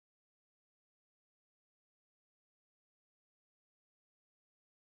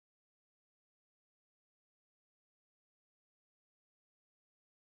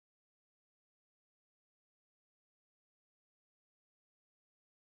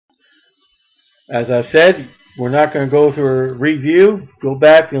As I've said, we're not going to go through a review. Go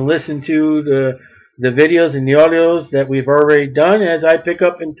back and listen to the videos and the audios that we've already done as I pick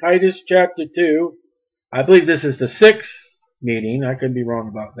up in Titus chapter 2. I believe this is the 6th meeting. I could be wrong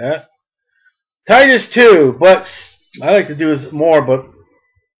about that. Titus 2, but I like to do this more, but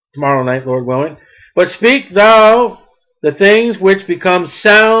tomorrow night, Lord willing. But speak thou the things which become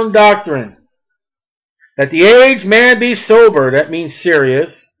sound doctrine, that the aged man be sober, that means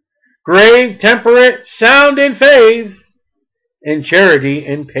serious, grave, temperate, sound in faith, in charity,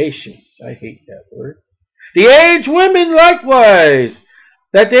 and patience. I hate that word. The aged women likewise,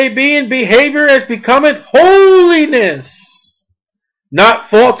 that they be in behavior as becometh holiness, not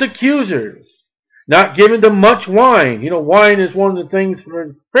false accusers, not given to much wine. You know, wine is one of the things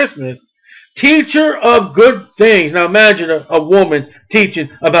for Christmas. Teacher of good things. Now imagine a woman teaching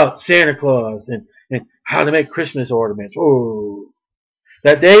about Santa Claus and how to make Christmas ornaments. Oh,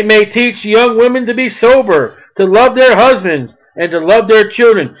 that they may teach young women to be sober, to love their husbands, and to love their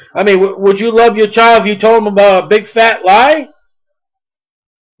children. I mean, would you love your child if you told them about a big fat lie?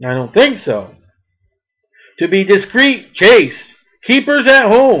 I don't think so. To be discreet, chaste, keepers at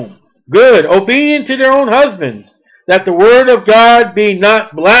home, good, obedient to their own husbands, that the word of God be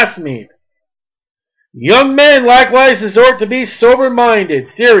not blasphemed. Young men likewise exhort to be sober-minded,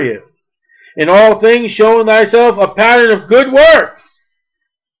 serious, in all things showing thyself a pattern of good works,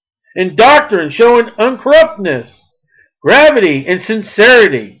 in doctrine showing uncorruptness, gravity, and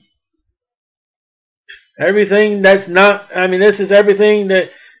sincerity. Everything that's not, this is everything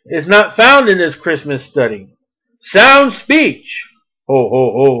that is not found in this Christmas study. Sound speech, ho,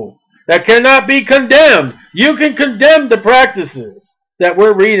 ho, ho, that cannot be condemned. You can condemn the practices that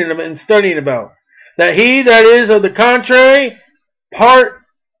we're reading and studying about. That he that is of the contrary part,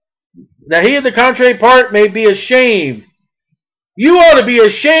 may be ashamed. You ought to be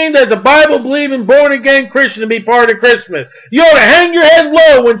ashamed as a Bible-believing, born-again Christian to be part of Christmas. You ought to hang your head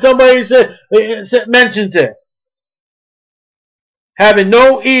low when somebody mentions it. Having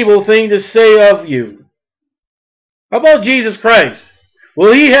no evil thing to say of you. How about Jesus Christ?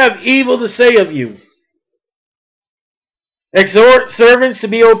 Will he have evil to say of you? Exhort servants to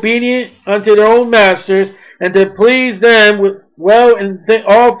be obedient unto their own masters, and to please them with well in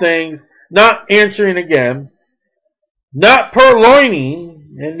all things, not answering again, not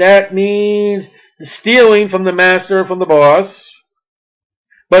purloining, and that means stealing from the master or from the boss,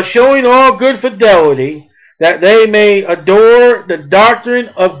 but showing all good fidelity, that they may adore the doctrine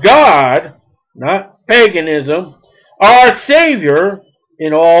of God, not paganism, our Savior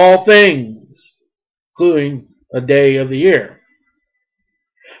in all things, including a day of the year.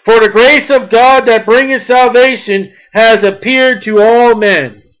 For the grace of God that bringeth salvation has appeared to all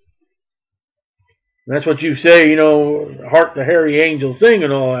men. And that's what you say, you know, hark the hairy angels sing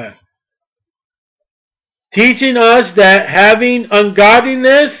and all that. Teaching us that having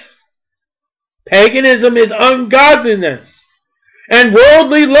ungodliness, paganism is ungodliness, and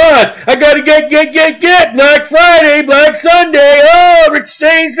worldly lust. I got to get, Black Friday, Black Sunday,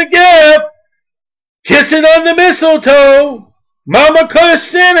 exchange the gift. Kissing on the mistletoe, Mama cussed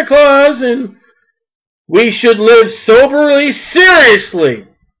Santa Claus, and we should live soberly, seriously,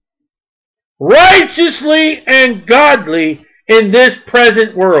 righteously, and godly in this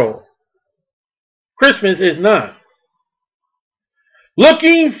present world. Christmas is not.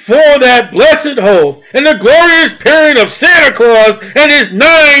 Looking for that blessed hope and the glorious period of Santa Claus and his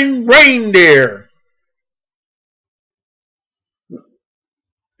 9 reindeer.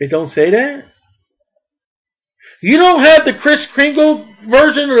 It don't say that? You don't have the Kris Kringle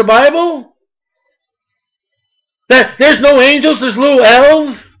version of the Bible? That there's no angels, there's little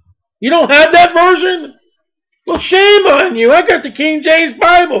elves? You don't have that version? Well, shame on you. I got the King James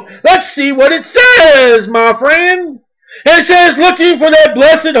Bible. Let's see what it says, my friend. It says, looking for that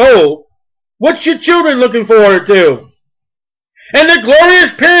blessed hope. What's your children looking forward to? And the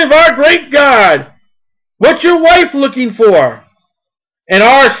glorious period of our great God. What's your wife looking for? And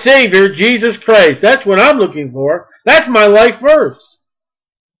our Savior, Jesus Christ. That's what I'm looking for. That's my life verse.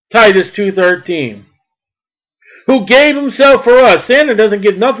 Titus 2:13. Who gave himself for us. Santa doesn't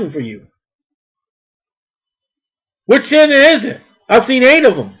give nothing for you. Which Santa is it? I've seen 8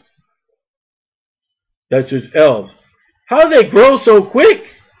 of them. That's just elves. How do they grow so quick?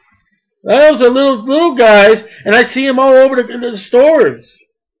 Those are little guys, and I see them all over the stores.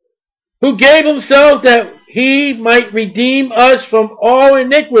 Who gave himself that he might redeem us from all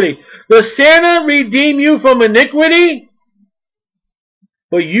iniquity. Does Santa redeem you from iniquity?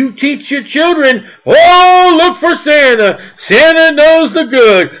 But you teach your children, oh, look for Santa. Santa knows the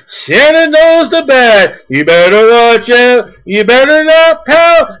good. Santa knows the bad. You better watch out. You better not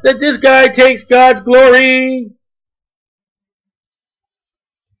pout that this guy takes God's glory.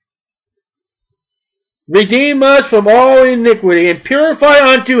 Redeem us from all iniquity and purify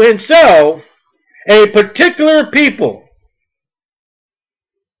unto himself a particular people.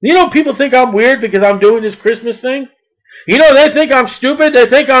 You know, people think I'm weird because I'm doing this Christmas thing. You know, they think I'm stupid. They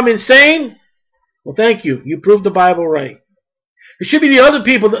think I'm insane. Well, thank you. You proved the Bible right. It should be the other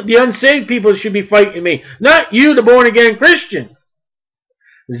people, the unsaved people, that should be fighting me. Not you, the born-again Christian.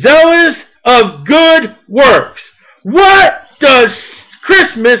 Zealous of good works. What does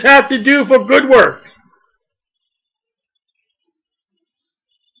Christmas have to do for good works?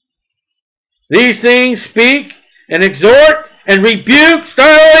 These things speak and exhort and rebuke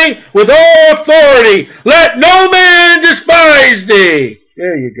sternly with all authority. Let no man despise thee.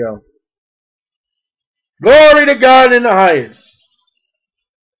 There you go. Glory to God in the highest.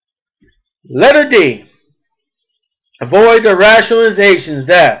 Letter D. Avoid the rationalizations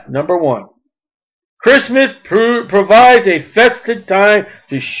that, number one, Christmas provides a festive time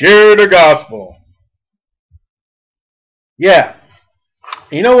to share the gospel. Yeah.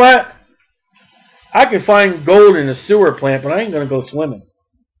 You know what? I can find gold in a sewer plant, but I ain't going to go swimming.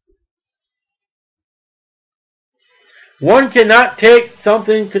 One cannot take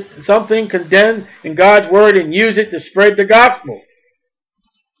something condemned in God's word and use it to spread the gospel.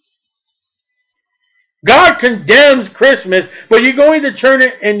 God condemns Christmas, but you're going to turn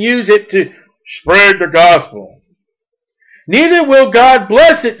it and use it to spread the gospel. Neither will God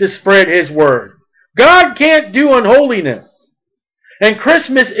bless it to spread his word. God can't do unholiness. And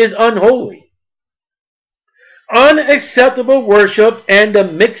Christmas is unholy. Unacceptable worship and the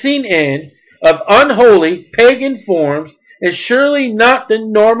mixing in of unholy pagan forms is surely not the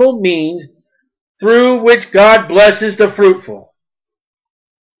normal means through which God blesses the fruitful.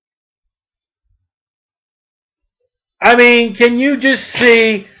 I mean, can you just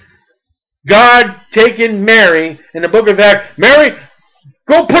see God taking Mary in the book of Acts? Mary,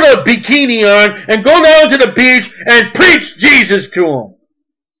 go put a bikini on and go down to the beach and preach Jesus to him.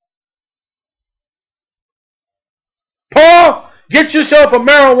 Paul, get yourself a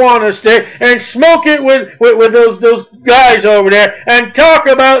marijuana stick and smoke it with those guys over there and talk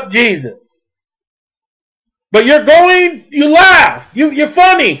about Jesus. But you laugh, you're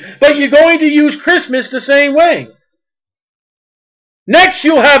funny, but you're going to use Christmas the same way. Next,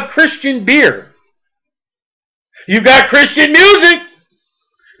 you'll have Christian beer. You've got Christian music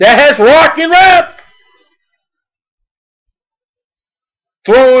that has rock and rap.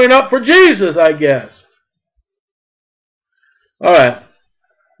 Throwing up for Jesus, I guess. Alright,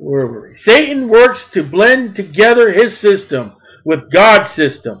 where were we? Satan works to blend together his system with God's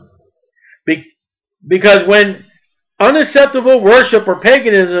system. Because when unacceptable worship or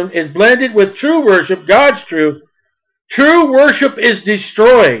paganism is blended with true worship, God's truth, true worship is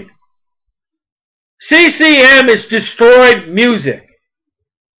destroyed. CCM is destroyed music.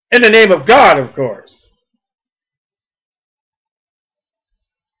 In the name of God, of course.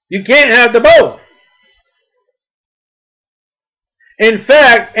 You can't have the both. In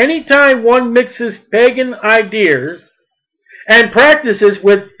fact, anytime one mixes pagan ideas and practices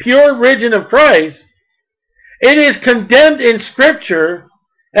with pure religion of Christ, it is condemned in Scripture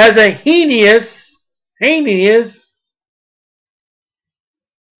as a heinous sin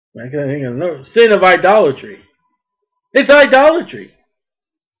of idolatry. It's idolatry.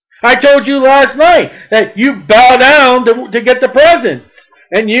 I told you last night that you bow down to get the presents.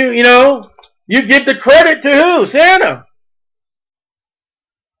 And you give the credit to who? Santa.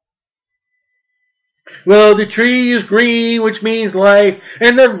 Well, the tree is green, which means life,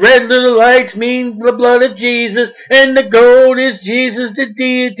 and the red little lights mean the blood of Jesus, and the gold is Jesus, the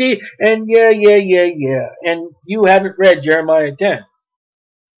deity, and yeah. And you haven't read Jeremiah 10.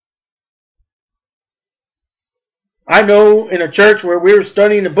 I know in a church where we were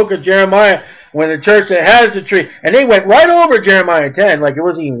studying the book of Jeremiah, when the church that has the tree, and they went right over Jeremiah 10 like it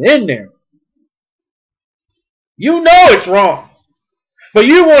wasn't even in there. You know it's wrong. But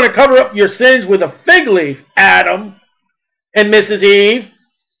you want to cover up your sins with a fig leaf, Adam and Mrs. Eve.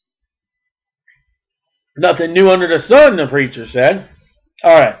 Nothing new under the sun, the preacher said.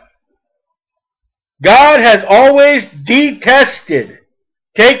 All right. God has always detested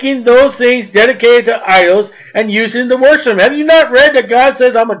taking those things dedicated to idols and using to worship them. Have you not read that God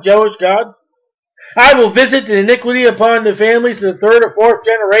says, I'm a jealous God? I will visit the iniquity upon the families of the third or fourth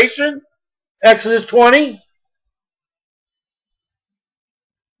generation? Exodus 20.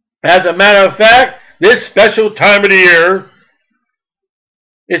 As a matter of fact, this special time of the year,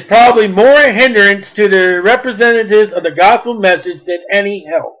 is probably more a hindrance to the representatives of the gospel message than any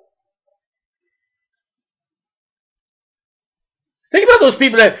help. Think about those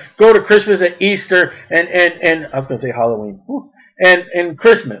people that go to Christmas and Easter and I was going to say Halloween, and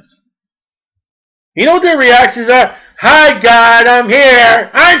Christmas. You know what their reactions are? Hi, God, I'm here.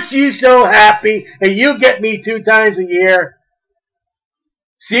 Aren't you so happy? And you get me 2 times a year.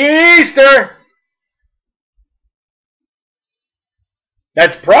 See you at Easter.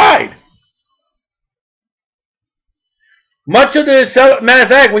 That's pride. Much of the, matter of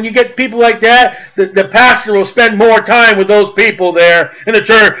fact, when you get people like that, the pastor will spend more time with those people there in the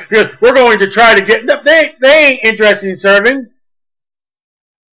church because we're going to try to get, they ain't interested in serving.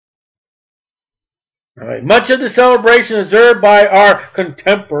 All right. Much of the celebration observed by our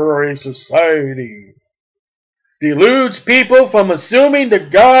contemporary society deludes people from assuming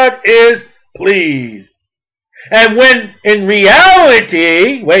that God is pleased. And when in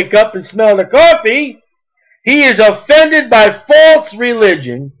reality, wake up and smell the coffee, he is offended by false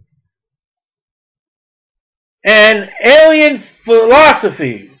religion and alien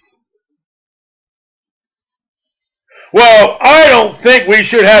philosophies. Well, I don't think we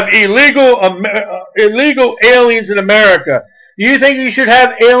should have illegal aliens in America. Do you think you should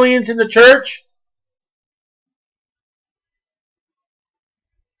have aliens in the church?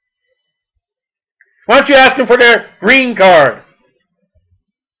 Why don't you ask them for their green card?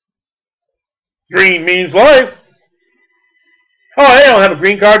 Green means life. Oh, they don't have a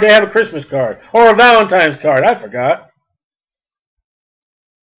green card. They have a Christmas card. Or a Valentine's card. I forgot.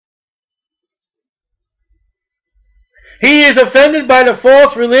 He is offended by the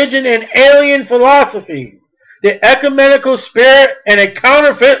false religion and alien philosophy, the ecumenical spirit, and a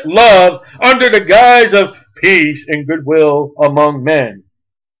counterfeit love under the guise of peace and goodwill among men.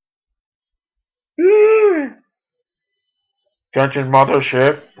 Attention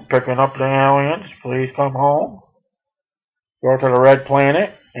mothership, picking up the aliens, please come home. Go to the red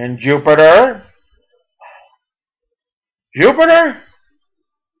planet and Jupiter. Jupiter?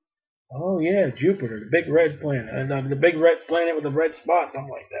 Oh yeah, Jupiter, the big red planet. The big red planet with the red spot,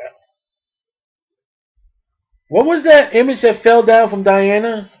 something like that. What was that image that fell down from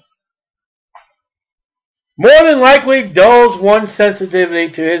Diana? More than likely dulls one's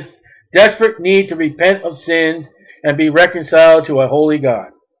sensitivity to his desperate need to repent of sins and be reconciled to a holy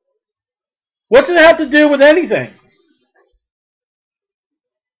God. What's it have to do with anything?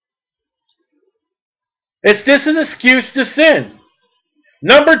 It's just an excuse to sin.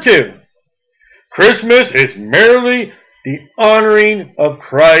 Number 2, Christmas is merely the honoring of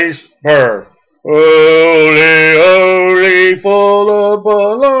Christ's birth. Holy, holy, full of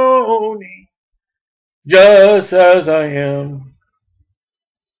baloney, just as I am.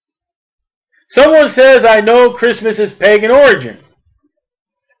 Someone says, I know Christmas is pagan origin,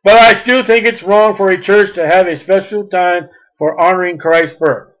 but I still think it's wrong for a church to have a special time for honoring Christ's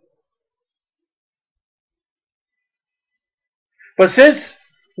birth. But since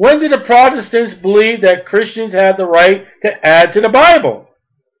when did the Protestants believe that Christians have the right to add to the Bible?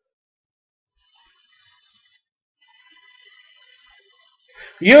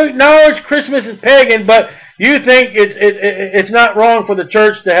 You acknowledge Christmas is pagan, but you think it's not wrong for the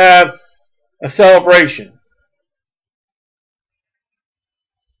church to have a celebration.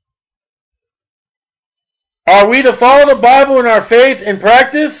 Are we to follow the Bible in our faith and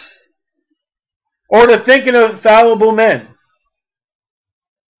practice, or to thinking of fallible men?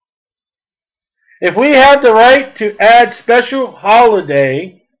 If we have the right to add special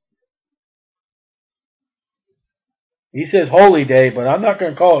holiday, he says holy day, but I'm not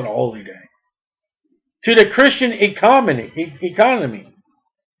going to call it a holy day, to the Christian economy,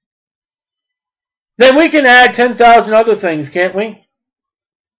 then we can add 10,000 other things, can't we?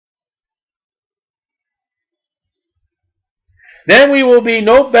 Then we will be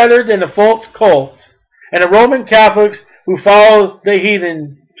no better than the false cults and the Roman Catholics who follow the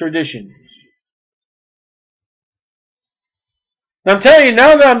heathen traditions. Now, I'm telling you,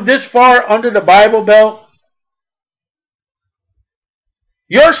 now that I'm this far under the Bible Belt,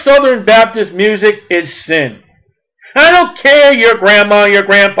 your Southern Baptist music is sin. I don't care your grandma, your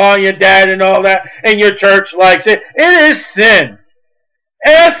grandpa, your dad, and all that, and your church likes it. It is sin.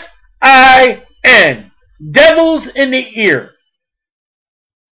 S-I-N. Devils in the ear.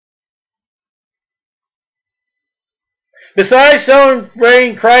 Besides,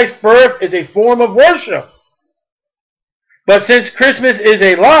 celebrating Christ's birth is a form of worship. But since Christmas is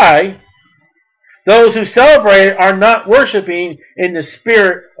a lie, those who celebrate it are not worshiping in the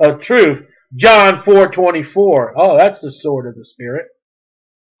spirit of truth. John 4:24. Oh, that's the sword of the Spirit.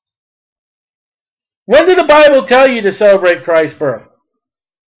 When did the Bible tell you to celebrate Christ's birth?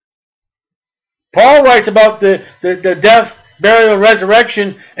 Paul writes about the death, burial, and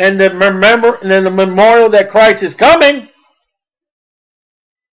resurrection, and the memorial that Christ is coming.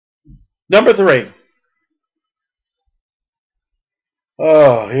 Number 3.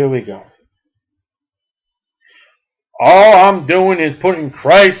 Oh, here we go. All I'm doing is putting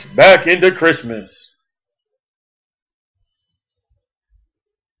Christ back into Christmas.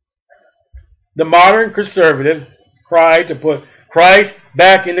 The modern conservative cry to put Christ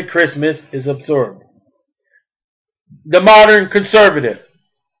back into Christmas is absurd. The modern conservative.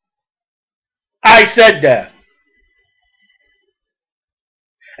 I said that.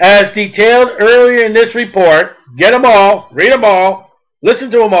 As detailed earlier in this report, get them all, read them all,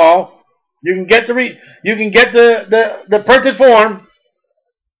 listen to them all. You can get the printed form.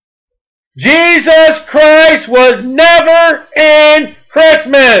 Jesus Christ was never in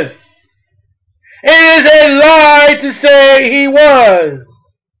Christmas. It is a lie to say he was.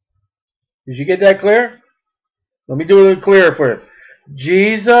 Did you get that clear? Let me do it a little clearer for you.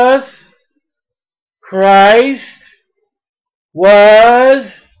 Jesus Christ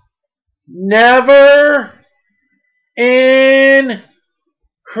was never in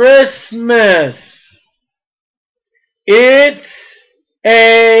Christmas. It's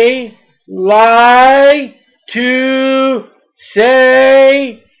a lie to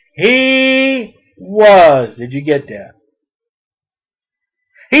say he was. Did you get that?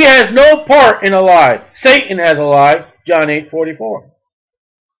 He has no part in a lie. Satan has a lie. John 8:44.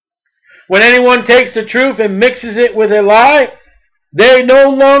 When anyone takes the truth and mixes it with a lie, they no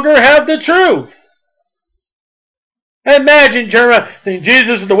longer have the truth. Imagine turn around saying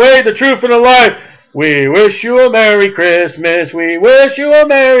Jesus is the way, the truth, and the life. We wish you a Merry Christmas. We wish you a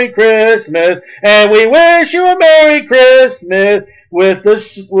Merry Christmas. And we wish you a Merry Christmas with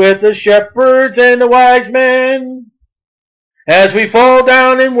the shepherds and the wise men. As we fall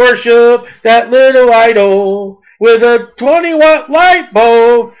down and worship that little idol with a 20-watt light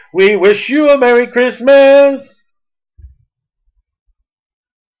bulb, we wish you a Merry Christmas.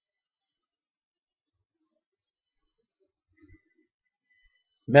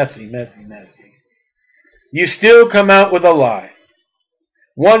 Messy, messy, messy. You still come out with a lie.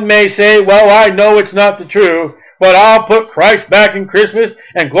 One may say, well, I know it's not the truth, but I'll put Christ back in Christmas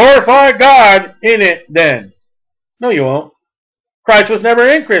and glorify God in it then. No, you won't. Christ was never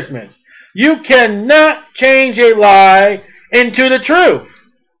in Christmas. You cannot change a lie into the truth.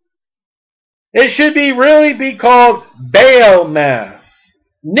 It should really be called Baal Mass,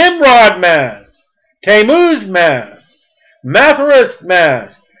 Nimrod Mass, Tammuz Mass, Mathorist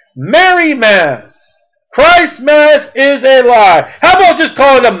Mass, Mary Mass. Christ Mass is a lie. How about just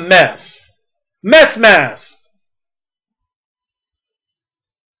call it a mess? Mess Mass.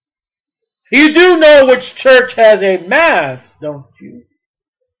 You do know which church has a Mass, don't you?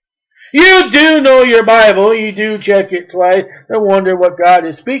 You do know your Bible. You do check it twice and wonder what God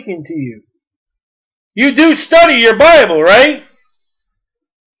is speaking to you. You do study your Bible, right?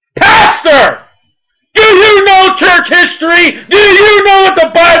 Pastor! Do you know church history? Do you know what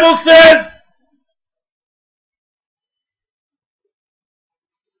the Bible says?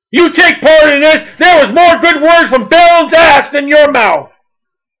 You take part in this. There was more good words from Balaam's ass than your mouth.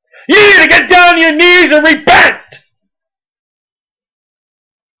 You need to get down on your knees and repent.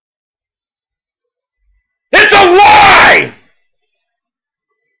 It's a lie.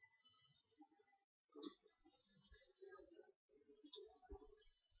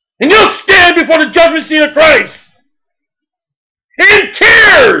 And you'll stand before the judgment seat of Christ in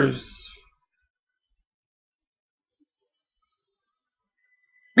tears.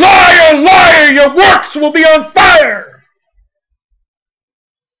 Liar, liar, your works will be on fire.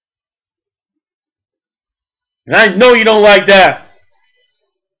 And I know you don't like that.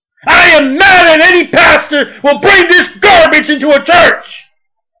 I am mad at any pastor who will bring this garbage into a church.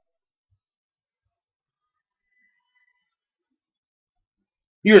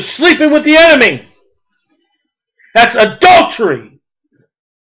 You're sleeping with the enemy. That's adultery.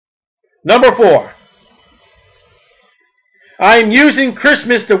 Number 4. I am using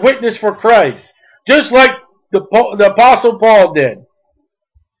Christmas to witness for Christ, just like the Apostle Paul did.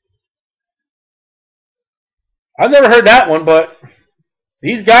 I've never heard that one, but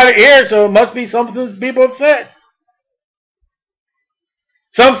he's got it here, so it must be something people have said.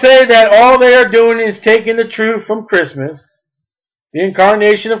 Some say that all they are doing is taking the truth from Christmas, the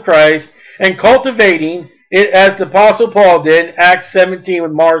incarnation of Christ, and cultivating it as the Apostle Paul did in Acts 17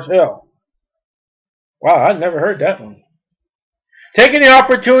 with Mars Hill. Wow, I've never heard that one. Taking the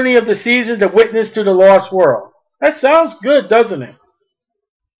opportunity of the season to witness to the lost world. That sounds good, doesn't it?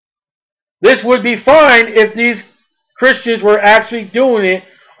 This would be fine if these Christians were actually doing it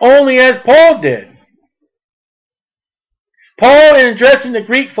only as Paul did. Paul, in addressing the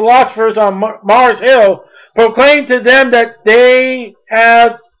Greek philosophers on Mars Hill, proclaimed to them that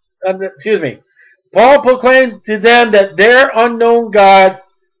Paul proclaimed to them that their unknown God,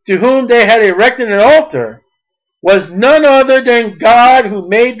 to whom they had erected an altar, was none other than God who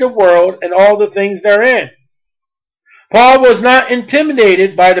made the world and all the things therein. Paul was not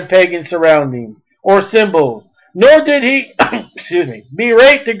intimidated by the pagan surroundings or symbols, nor did he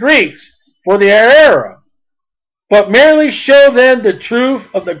berate the Greeks for their error, but merely show them the truth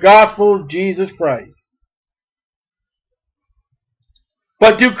of the gospel of Jesus Christ.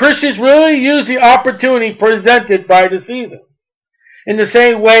 But do Christians really use the opportunity presented by the season? In the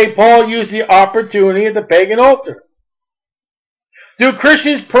same way Paul used the opportunity at the pagan altar. Do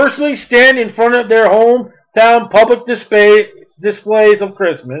Christians personally stand in front of their hometown public displays of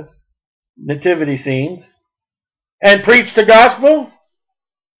Christmas, nativity scenes, and preach the gospel?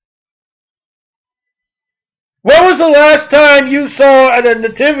 When was the last time you saw at a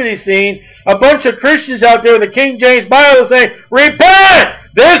nativity scene a bunch of Christians out there with the King James Bible saying, "Repent!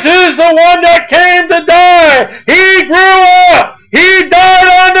 This is the one that came to die. He grew up. He died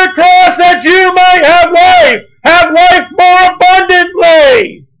on the cross that you might have life more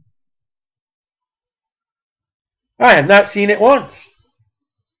abundantly." I have not seen it once.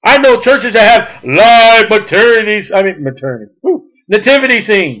 I know churches that have live nativity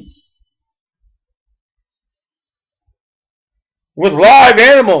scenes with live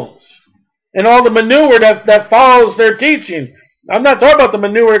animals and all the manure that follows their teaching. I'm not talking about the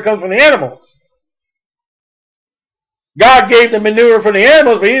manure that comes from the animals. God gave the manure for the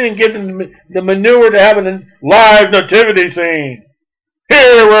animals, but he didn't give them the manure to have a live nativity scene.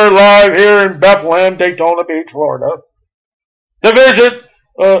 Here we're live here in Bethlehem, Daytona Beach, Florida, to visit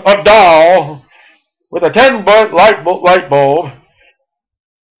a doll with a 10-foot light bulb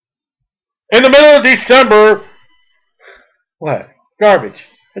in the middle of December. What? Garbage.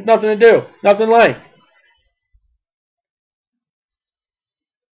 There's nothing to do. Nothing like.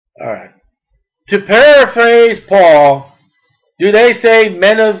 All right. To paraphrase Paul, do they say,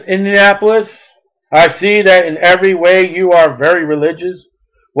 "Men of Indianapolis, I see that in every way you are very religious.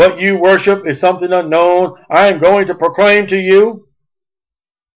 What you worship is something unknown. I am going to proclaim to you"?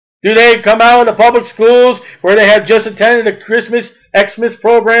 Do they come out of the public schools where they have just attended a Xmas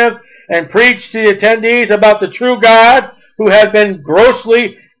programs and preach to the attendees about the true God who has been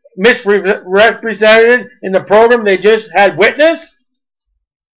grossly misrepresented in the program they just had witnessed?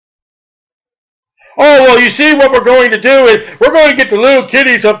 "Oh, well, you see, what we're going to do is we're going to get the little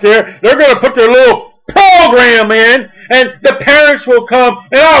kiddies up there. They're going to put their little program in, and the parents will come,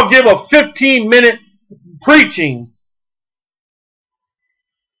 and I'll give a 15-minute preaching."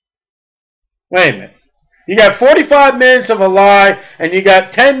 Wait a minute. You got 45 minutes of a lie, and you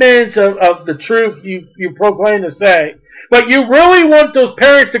got 10 minutes of the truth you proclaim to say. But you really want those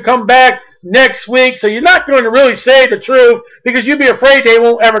parents to come back next week, so you're not going to really say the truth because you'd be afraid they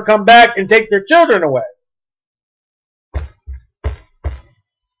won't ever come back and take their children away.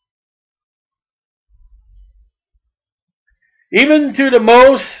 Even to the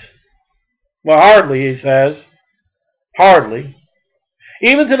most, well, hardly, he says, hardly.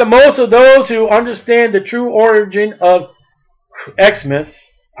 Even to the most of those who understand the true origin of Xmas,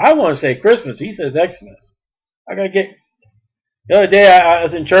 I want to say Christmas, he says Xmas. The other day I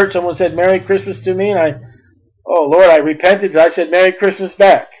was in church, someone said Merry Christmas to me, and oh Lord, I repented, I said Merry Christmas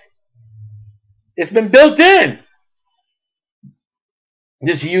back. It's been built in.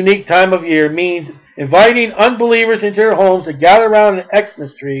 This unique time of year means inviting unbelievers into their homes to gather around an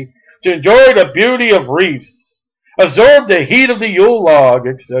Xmas tree to enjoy the beauty of wreaths, absorb the heat of the Yule log,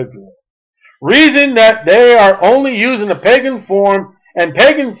 etc. Reason that they are only using the pagan form and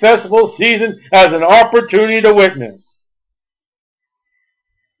pagan festival season as an opportunity to witness.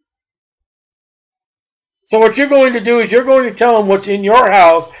 So what you're going to do is you're going to tell them what's in your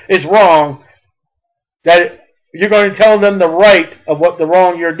house is wrong, that you're going to tell them the right of what the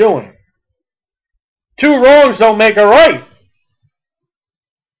wrong you're doing. Two wrongs don't make a right.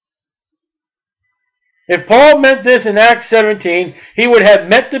 If Paul meant this in Acts 17, he would have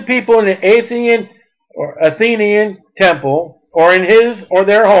met the people in the Athenian temple, or in his or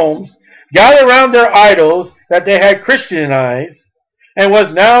their homes, gather around their idols that they had Christianized, and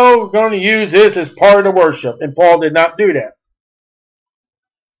was now going to use this as part of the worship. And Paul did not do that.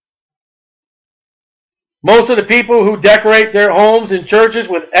 Most of the people who decorate their homes and churches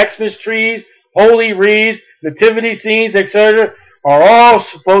with Xmas trees, holy wreaths, nativity scenes, etc., are all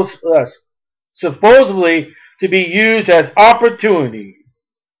supposedly to be used as opportunities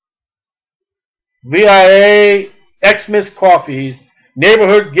via Xmas coffees,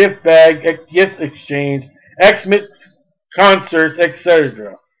 neighborhood gift bag, gift exchange, Xmas concerts,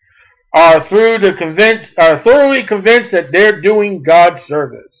 etc., are thoroughly convinced that they're doing God's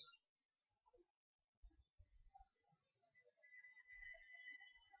service.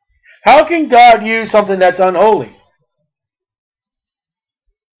 How can God use something that's unholy?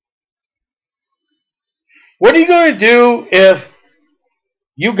 What are you going to do if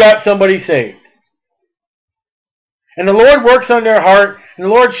you got somebody saved? And the Lord works on their heart, and the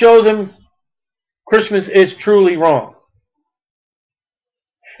Lord shows them Christmas is truly wrong.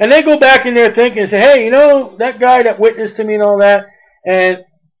 And they go back in there thinking and say, hey, you know, that guy that witnessed to me and all that, and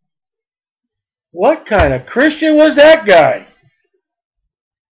what kind of Christian was that guy?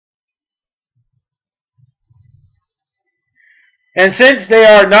 And since they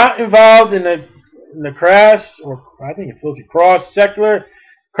are not involved in the crass, or I think it's supposed to be cross, secular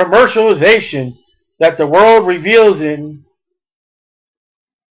commercialization that the world reveals in,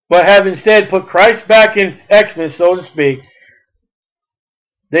 but have instead put Christ back in Xmas, so to speak,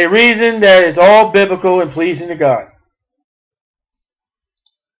 they reason that it's all biblical and pleasing to God.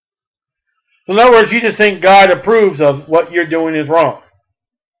 So in other words, you just think God approves of what you're doing is wrong.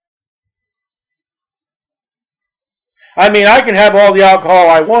 I mean, I can have all the alcohol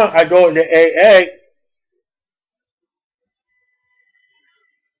I want. I go into AA.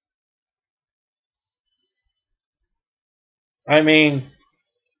 I mean,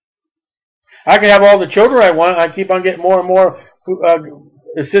 I can have all the children I want. I keep on getting more and more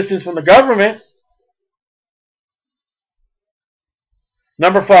assistance from the government.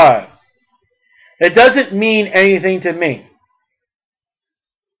 Number 5. It doesn't mean anything to me.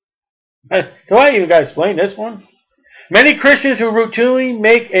 Do I even got to explain this one? Many Christians who routinely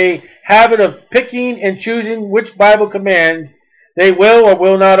make a habit of picking and choosing which Bible commands they will or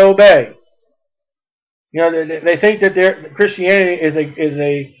will not obey. You know, they think that their Christianity is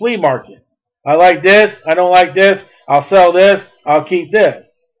a flea market. I like this, I don't like this, I'll sell this, I'll keep this.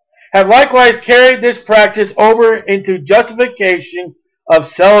 Have likewise carried this practice over into justification of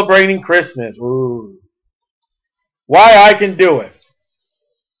celebrating Christmas. Ooh. Why I can do it.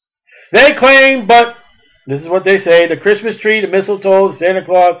 They claim, but this is what they say, the Christmas tree, the mistletoe, the Santa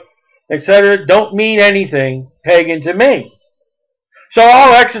Claus, etc. don't mean anything pagan to me. So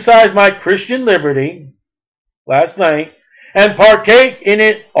I'll exercise my Christian liberty last night and partake in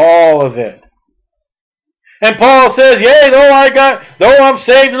it, all of it. And Paul says, yea, though I'm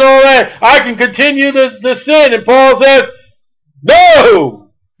saved and all that, I can continue the sin. And Paul says,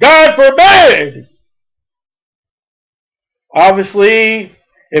 no, God forbid. Obviously,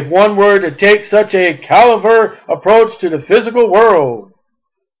 if one were to take such a caliber approach to the physical world,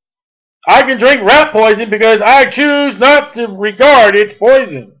 I can drink rat poison because I choose not to regard its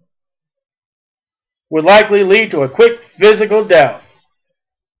poison, would likely lead to a quick physical death.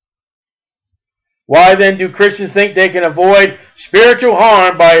 Why then do Christians think they can avoid spiritual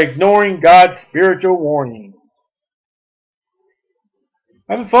harm by ignoring God's spiritual warning?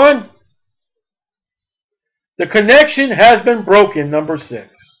 Having fun? The connection has been broken, number 6.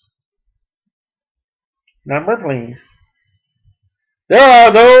 Number, please. There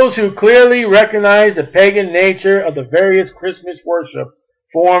are those who clearly recognize the pagan nature of the various Christmas worship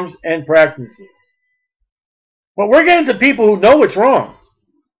forms and practices. But we're getting to people who know it's wrong.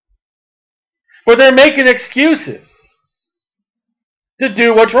 But they're making excuses to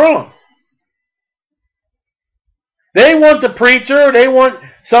do what's wrong. They want the preacher, they want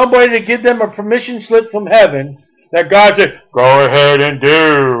somebody to give them a permission slip from heaven that God said, go ahead and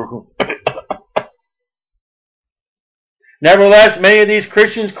do. Nevertheless, many of these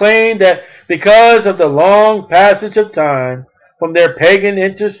Christians claim that because of the long passage of time from their pagan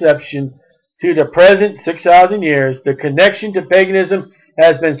interception to the present 6,000 years, the connection to paganism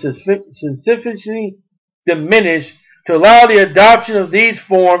has been sufficiently diminished to allow the adoption of these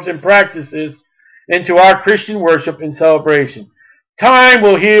forms and practices into our Christian worship and celebration. Time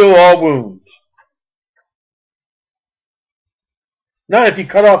will heal all wounds. Not if you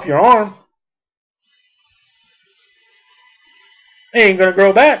cut off your arm. It ain't going to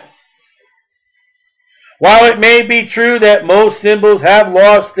grow back. While it may be true that most symbols have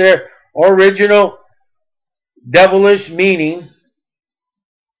lost their original devilish meaning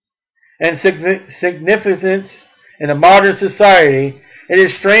and significance in a modern society, it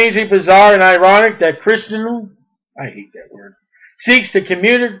is strangely bizarre and ironic that Christendom, I hate that word, seeks to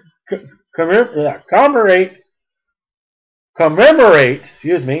commemorate,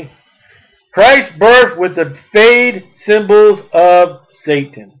 Christ's birth with the fade symbols of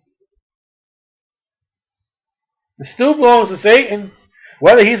Satan. The stew belongs to Satan,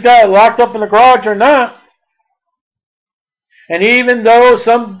 whether he's got it locked up in the garage or not. And even though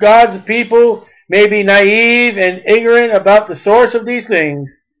some God's people may be naive and ignorant about the source of these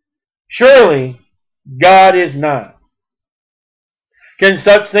things, surely God is not. Can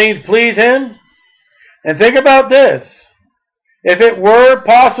such things please Him? And think about this. If it were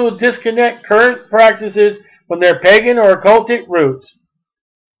possible to disconnect current practices from their pagan or occultic roots,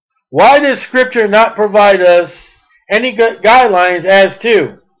 why does Scripture not provide us any guidelines as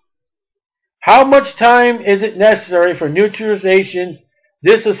to how much time is it necessary for neutralization,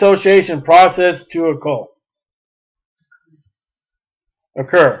 disassociation process to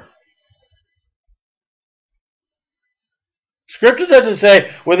occur? Scripture doesn't say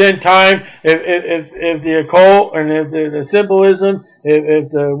within time if the occult and if the symbolism,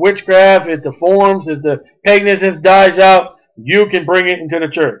 if the witchcraft, if the forms, if the paganism dies out, you can bring it into the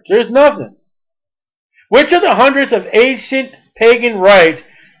church. There's nothing. Which of the hundreds of ancient pagan rites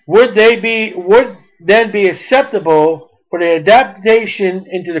would then be acceptable for the adaptation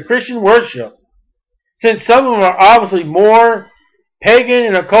into the Christian worship, since some of them are obviously more pagan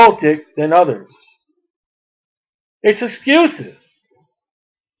and occultic than others? It's excuses.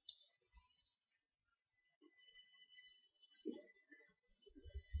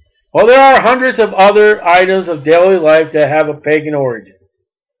 Well, there are hundreds of other items of daily life that have a pagan origin.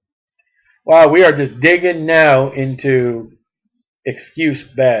 Wow, we are just digging now into excuse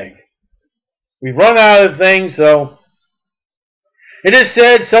bag. We've run out of things, so it is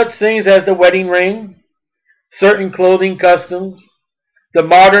said such things as the wedding ring, certain clothing customs, the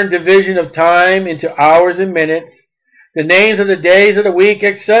modern division of time into hours and minutes, the names of the days of the week,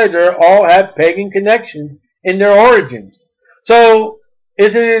 etc., all have pagan connections in their origins. So,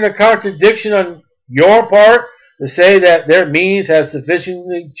 isn't it a contradiction on your part to say that their meanings have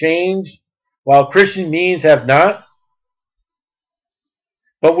sufficiently changed while Christian meanings have not?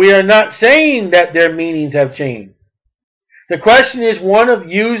 But we are not saying that their meanings have changed. The question is one of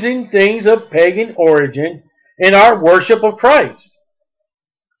using things of pagan origin in our worship of Christ.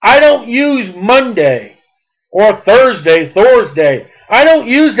 I don't use Monday or Thursday. I don't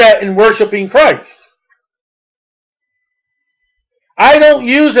use that in worshiping Christ. I don't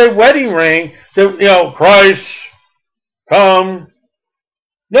use a wedding ring to, Christ, come.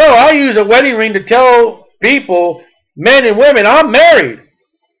 No, I use a wedding ring to tell people, men and women, I'm married.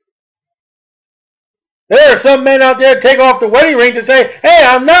 There are some men out there take off the wedding ring to say, hey,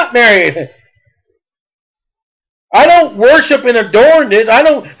 I'm not married. I don't worship and adorn this. I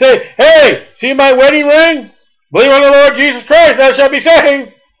don't say, hey, see my wedding ring? Believe on the Lord Jesus Christ, thou shalt be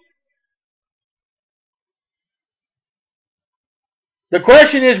saved. The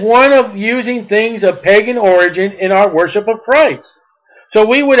question is one of using things of pagan origin in our worship of Christ. So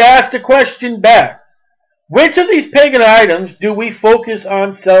we would ask the question back, which of these pagan items do we focus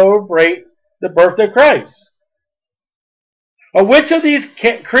on celebrate the birth of Christ? Or which of these is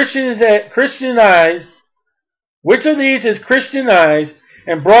Christianized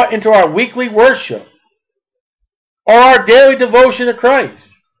and brought into our weekly worship or our daily devotion to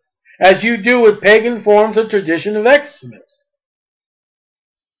Christ, as you do with pagan forms of tradition of Xmas?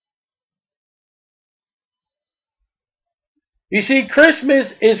 You see,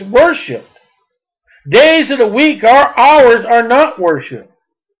 Christmas is worship. Days of the week, our hours are not worship.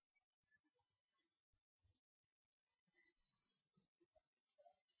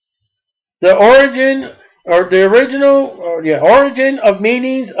 The origin of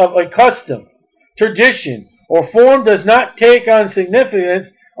meanings of a custom, tradition, or form does not take on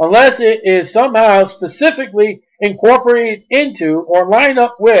significance unless it is somehow specifically incorporated into or lined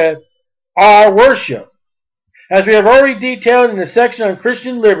up with our worship. As we have already detailed in the section on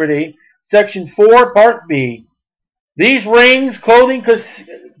Christian liberty, section 4, part B, these rings, clothing,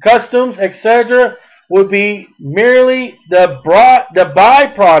 customs, etc. would be merely the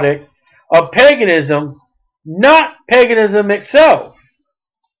byproduct of paganism, not paganism itself.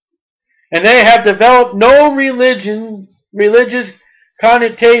 And they have developed no religious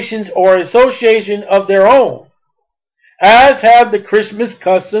connotations or association of their own, as have the Christmas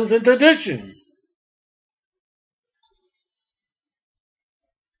customs and traditions.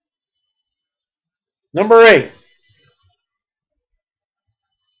 Number 8.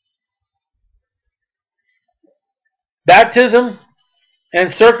 Baptism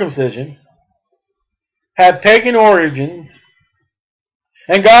and circumcision have pagan origins,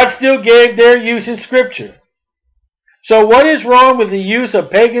 and God still gave their use in Scripture. So what is wrong with the use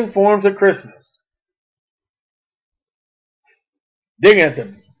of pagan forms of Christmas? Digging at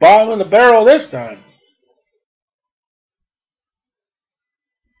the bottom of the barrel this time.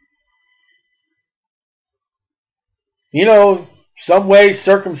 Some ways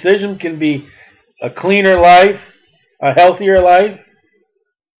circumcision can be a cleaner life, a healthier life.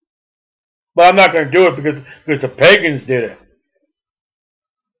 But I'm not going to do it because the pagans did it.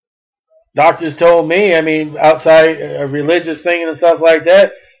 Doctors told me, I mean, outside a religious thing and stuff like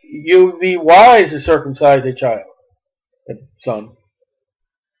that, you would be wise to circumcise a child, a son.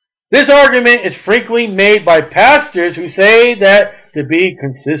 This argument is frequently made by pastors who say that to be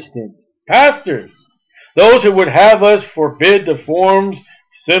consistent. Pastors, those who would have us forbid the forms,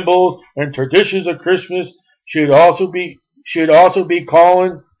 symbols, and traditions of Christmas should also be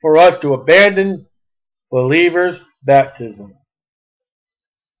calling for us to abandon believers' baptism.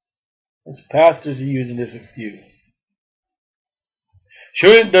 As pastors are using this excuse.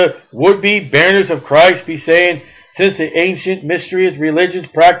 Shouldn't the would-be bearers of Christ be saying, since the ancient mysterious religions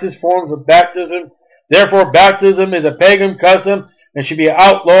practice forms of baptism, therefore baptism is a pagan custom and should be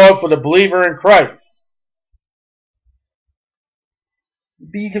outlawed for the believer in Christ?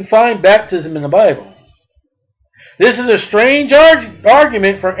 But you can find baptism in the Bible. This is a strange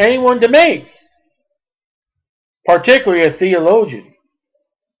argument for anyone to make, particularly a theologian.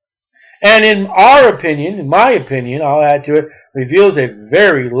 And in my opinion, I'll add to it, reveals a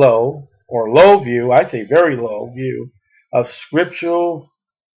very low view, I say very low view, of scriptural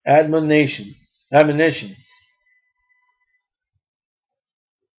admonitions.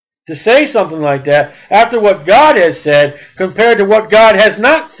 To say something like that after what God has said compared to what God has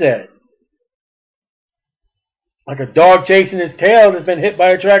not said. Like a dog chasing his tail that's been hit by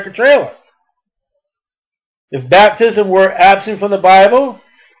a tractor trailer. If baptism were absent from the Bible,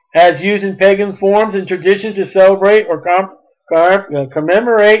 as used in pagan forms and traditions to celebrate or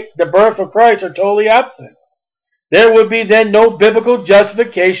commemorate the birth of Christ, are totally absent, there would be then no biblical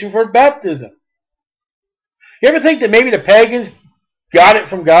justification for baptism. You ever think that maybe the pagans got it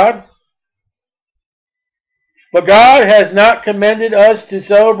from God? But God has not commanded us to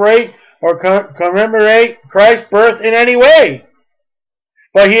celebrate or commemorate Christ's birth in any way.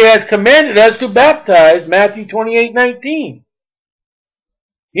 But He has commanded us to baptize, Matthew 28:19.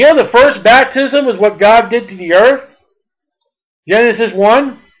 You know the first baptism was what God did to the earth? Genesis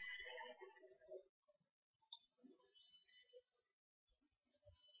 1.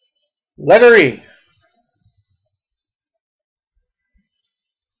 Letter E.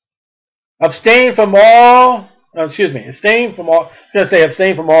 Abstain from all appearance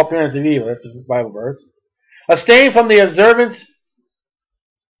of evil. That's the Bible verse. Abstain from the observance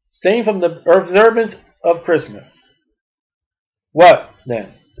of Christmas. What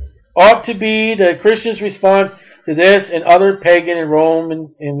then? Ought to be the Christian's response to this and other pagan and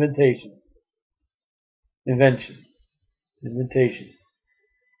Roman inventions.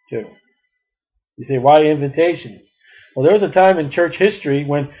 Too. You say, why invitations? Well, there was a time in church history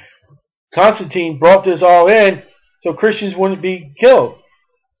when Constantine brought this all in so Christians wouldn't be killed.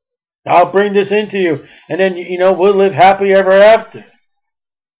 I'll bring this into you, and then, we'll live happily ever after.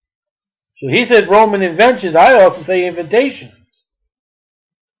 So he said Roman inventions. I also say invitations.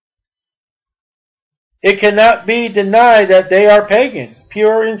 It cannot be denied that they are pagan,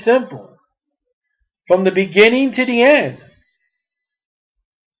 pure and simple, from the beginning to the end.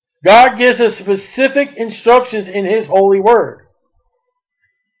 God gives us specific instructions in His holy word.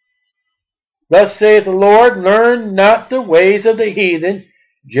 Thus saith the Lord, learn not the ways of the heathen.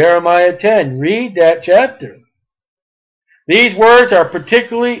 Jeremiah 10. Read that chapter. These words are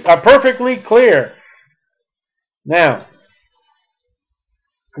perfectly clear. Now,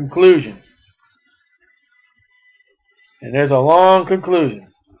 conclusion. And there's a long conclusion.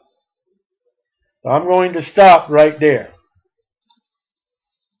 So I'm going to stop right there.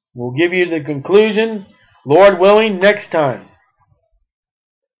 We'll give you the conclusion, Lord willing, next time.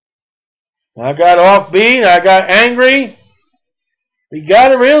 I got offbeat. I got angry. We got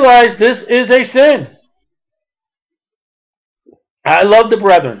to realize this is a sin. I love the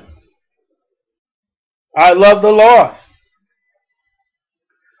brethren. I love the lost.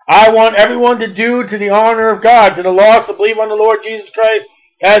 I want everyone to do to the honor of God, to the lost to believe on the Lord Jesus Christ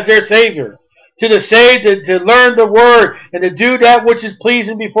as their Savior, to the saved to learn the Word and to do that which is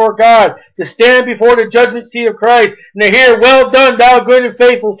pleasing before God, to stand before the judgment seat of Christ and to hear, well done, thou good and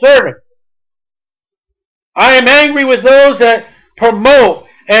faithful servant. I am angry with those that promote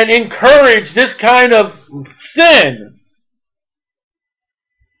and encourage this kind of sin,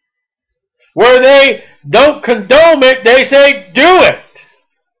 where they don't condone it, they say, do it.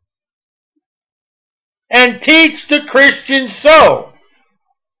 And teach the Christians so.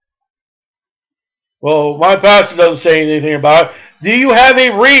 Well, my pastor doesn't say anything about it. Do you have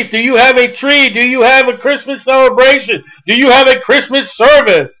a wreath? Do you have a tree? Do you have a Christmas celebration? Do you have a Christmas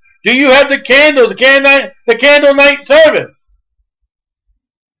service? Do you have the candles, the candle night service?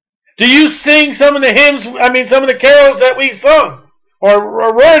 Do you sing some of the hymns, some of the carols that we sung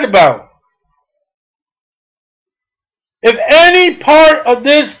or read about? If any part of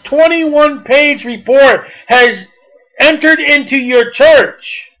this 21-page report has entered into your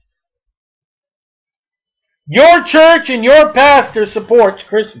church and your pastor supports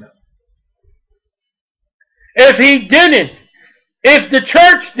Christmas. If he didn't, if the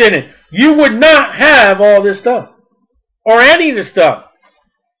church didn't, you would not have all this stuff. Or any of the stuff.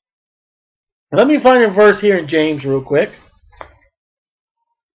 Let me find a verse here in James real quick.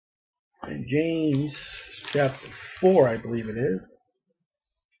 In James chapter 4, I believe it is.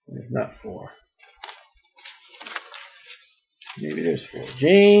 It's not 4. Maybe it is 4.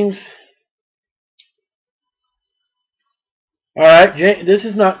 James. Alright, this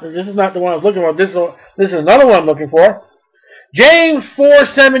is not the one I was looking for. This is another one I'm looking for. James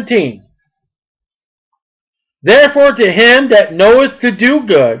 4:17. Therefore to him that knoweth to do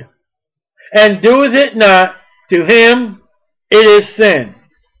good, and doeth it not, to him it is sin.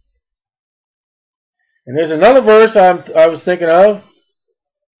 And there's another verse I was thinking of.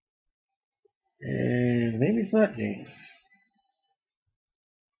 And maybe it's not James.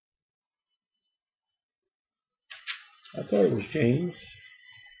 I thought it was James.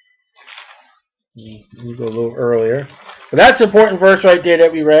 Let me go a little earlier. But that's an important verse right there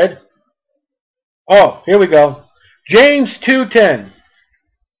that we read. Oh, here we go. James 2:10.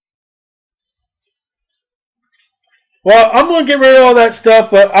 Well, I'm going to get rid of all that stuff,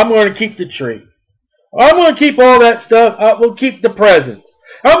 but I'm going to keep the tree. I'm going to keep all that stuff. We'll keep the presents.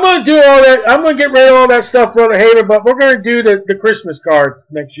 I'm going to do all that. I'm going to get rid of all that stuff, Brother Hater, but we're going to do the Christmas cards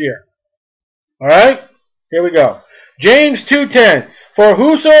next year. All right? Here we go. James 2:10. For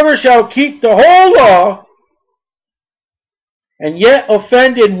whosoever shall keep the whole law and yet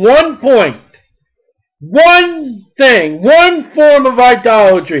offend in one point, one thing, one form of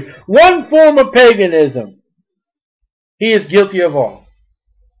idolatry, one form of paganism, he is guilty of all.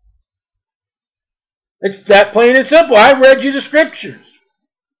 It's that plain and simple. I read you the scriptures.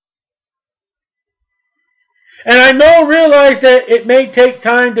 And I realize that it may take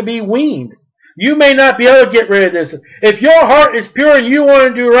time to be weaned. You may not be able to get rid of this. If your heart is pure and you want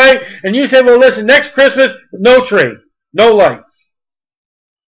to do right, and you say, well, listen, next Christmas, no tree, no lights.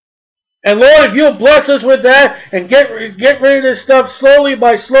 And Lord, if you'll bless us with that and get rid of this stuff slowly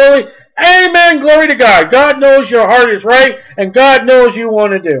by slowly, amen, glory to God. God knows your heart is right, and God knows you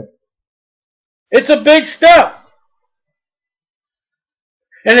want to do. It's a big step.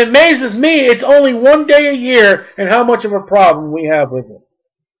 And it amazes me, it's only one day a year, and how much of a problem we have with it.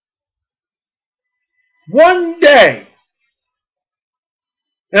 One day.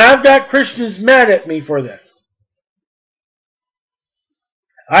 And I've got Christians mad at me for this.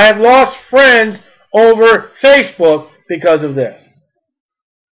 I have lost friends over Facebook because of this.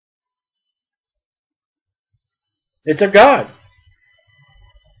 It's a God.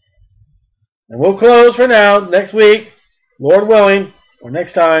 And we'll close for now. Next week, Lord willing, or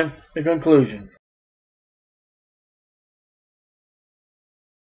next time, the conclusion.